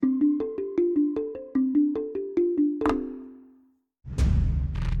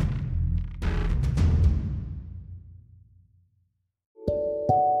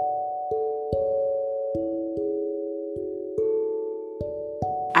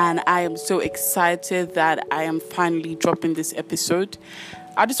and I am so excited that I am finally dropping this episode.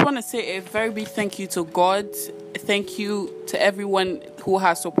 I just want to say a very big thank you to God. Thank you to everyone who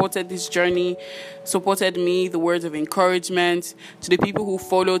has supported this journey, supported me, the words of encouragement, to the people who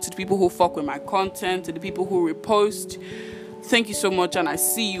follow, to the people who fuck with my content, to the people who repost. Thank you so much, and I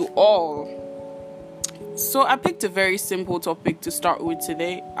see you all. So I picked a very simple topic to start with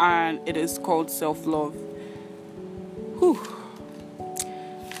today, and it is called self-love.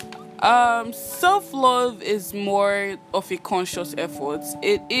 Self-love is more of a conscious effort.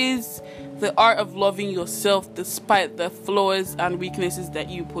 It is the art of loving yourself despite the flaws and weaknesses that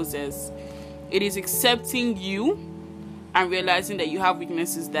you possess. It is accepting you and realizing that you have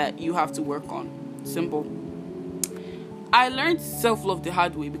weaknesses that you have to work on. Simple. I learned self-love the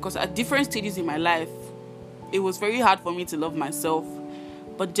hard way because at different stages in my life, it was very hard for me to love myself.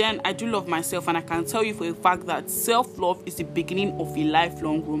 But then I do love myself, and I can tell you for a fact that self-love is the beginning of a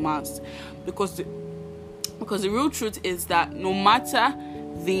lifelong romance. Because the real truth is that no matter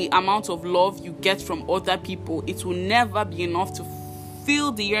the amount of love you get from other people, it will never be enough to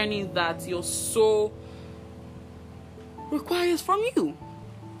feel the yearning that your soul requires from you.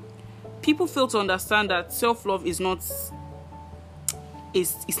 People fail to understand that self-love is not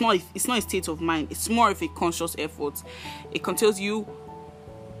it's not a state of mind. It's more of a conscious effort. It contains you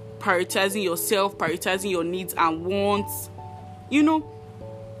prioritizing yourself, prioritizing your needs and wants,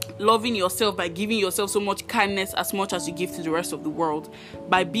 loving yourself by giving yourself so much kindness as much as you give to the rest of the world,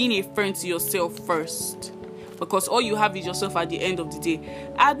 by being a friend to yourself first, because all you have is yourself at the end of the day.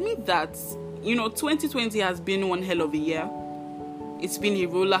 I admit that 2020 has been one hell of a year. It's been a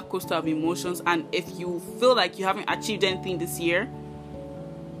roller coaster of emotions, and if you feel like you haven't achieved anything this year,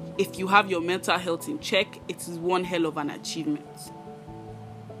 if you have your mental health in check, it is one hell of an achievement.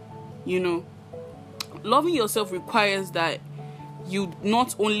 Loving yourself requires that you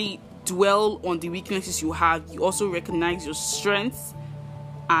not only dwell on the weaknesses you have, you also recognize your strengths,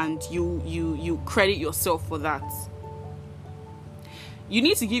 and you credit yourself for that. You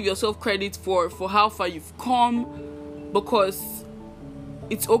need to give yourself credit for how far you've come, because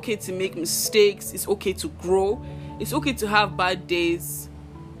it's okay to make mistakes, it's okay to grow, it's okay to have bad days.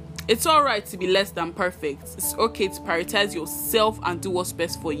 It's all right to be less than perfect. It's okay to prioritize yourself and do what's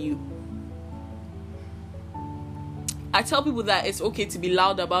best for you. I tell people that it's okay to be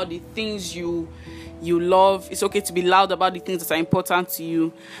loud about the things you love. It's okay to be loud about the things that are important to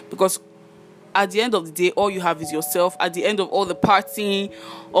you, because at the end of the day, all you have is yourself. At the end of all the partying,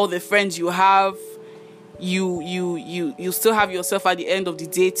 all the friends you have, you still have yourself at the end of the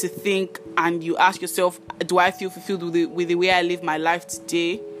day to think, and you ask yourself, do I feel fulfilled with the way I live my life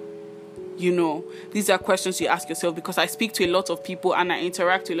today? These are questions you ask yourself, because I speak to a lot of people and I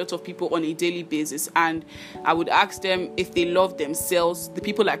interact with a lot of people on a daily basis, and I would ask them if they love themselves, the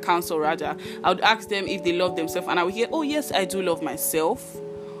people I counsel rather. I would ask them if they love themselves, and I would hear, oh yes, I do love myself.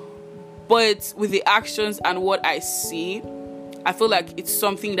 But with the actions and what I see, I feel like it's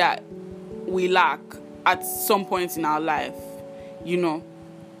something that we lack at some point in our life,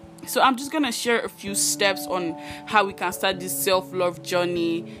 So I'm just going to share a few steps on how we can start this self-love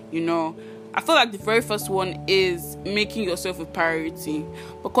journey. I feel like the very first one is making yourself a priority,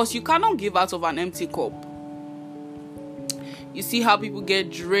 because you cannot give out of an empty cup. You see how people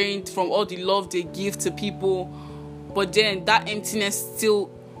get drained from all the love they give to people, but then that emptiness still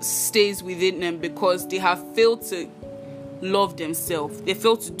stays within them because they have failed to love themselves. They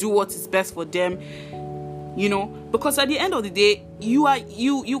failed to do what is best for them. Because at the end of the day,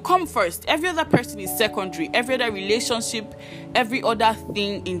 you come first. Every other person is secondary. Every other relationship, every other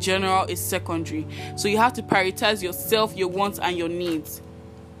thing in general is secondary. So you have to prioritize yourself, your wants and your needs.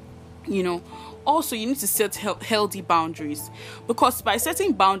 Also, you need to set healthy boundaries, because by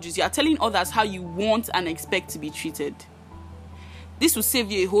setting boundaries, you are telling others how you want and expect to be treated. This will save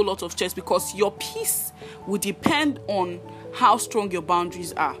you a whole lot of stress, because your peace will depend on how strong your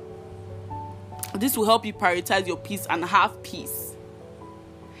boundaries are. This will help you prioritize your peace and have peace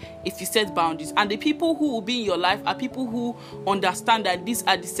if you set boundaries. And the people who will be in your life are people who understand that these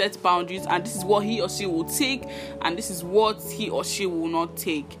are the set boundaries, and this is what he or she will take, and this is what he or she will not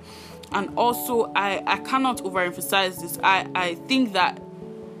take. And also, I cannot overemphasize this. I think that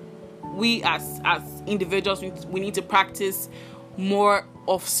we as individuals, we need to practice more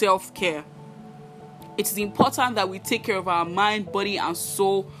of self-care. It is important that we take care of our mind, body, and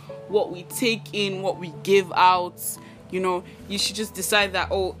soul. What we take in, what we give out. You should just decide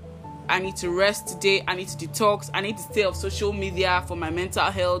that, I need to rest today, I need to detox, I need to stay off social media for my mental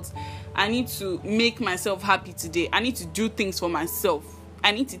health, I need to make myself happy today, I need to do things for myself,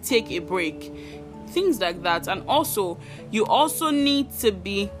 I need to take a break. things like that. And also, you also need to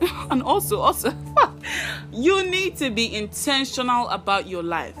be and also you need to be intentional about your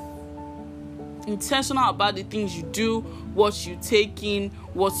life, intentional about the things you do, what you take in,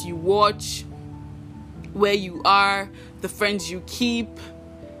 what you watch, where you are, the friends you keep,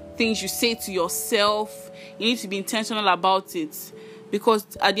 things you say to yourself. You need to be intentional about it,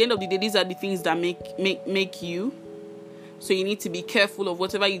 because at the end of the day, these are the things that make you. So you need to be careful of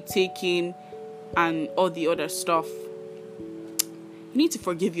whatever you take in and all the other stuff. You need to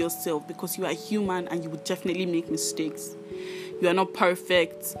forgive yourself, because you are human and you will definitely make mistakes. You are not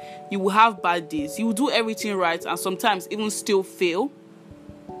perfect. You will have bad days. You will do everything right and sometimes even still fail.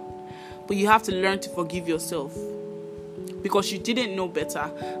 But you have to learn to forgive yourself, because you didn't know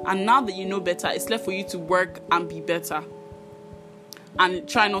better. And now that you know better, it's left for you to work and be better and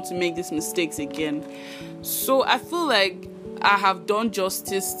try not to make these mistakes again. So I feel like I have done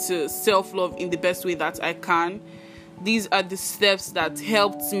justice to self-love in the best way that I can. These are the steps that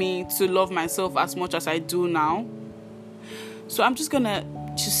helped me to love myself as much as I do now. So I'm just gonna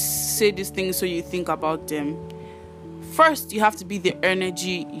say these things so you think about them. First, you have to be the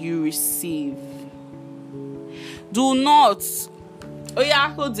energy you receive. Do not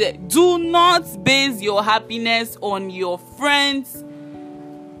base your happiness on your friends,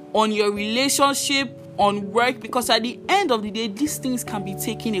 on your relationship, on work, because at the end of the day, these things can be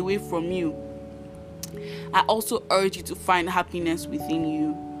taken away from you. I also urge you to find happiness within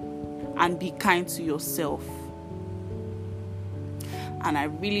you and be kind to yourself. And I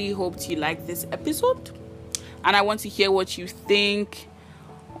really hope you like this episode. And I want to hear what you think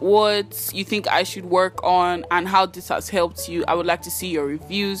I should work on, and how this has helped you. I would like to see your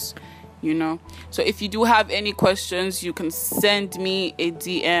reviews, So if you do have any questions, you can send me a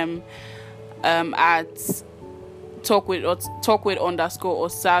DM at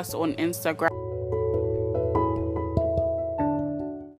talkwith_osas on Instagram.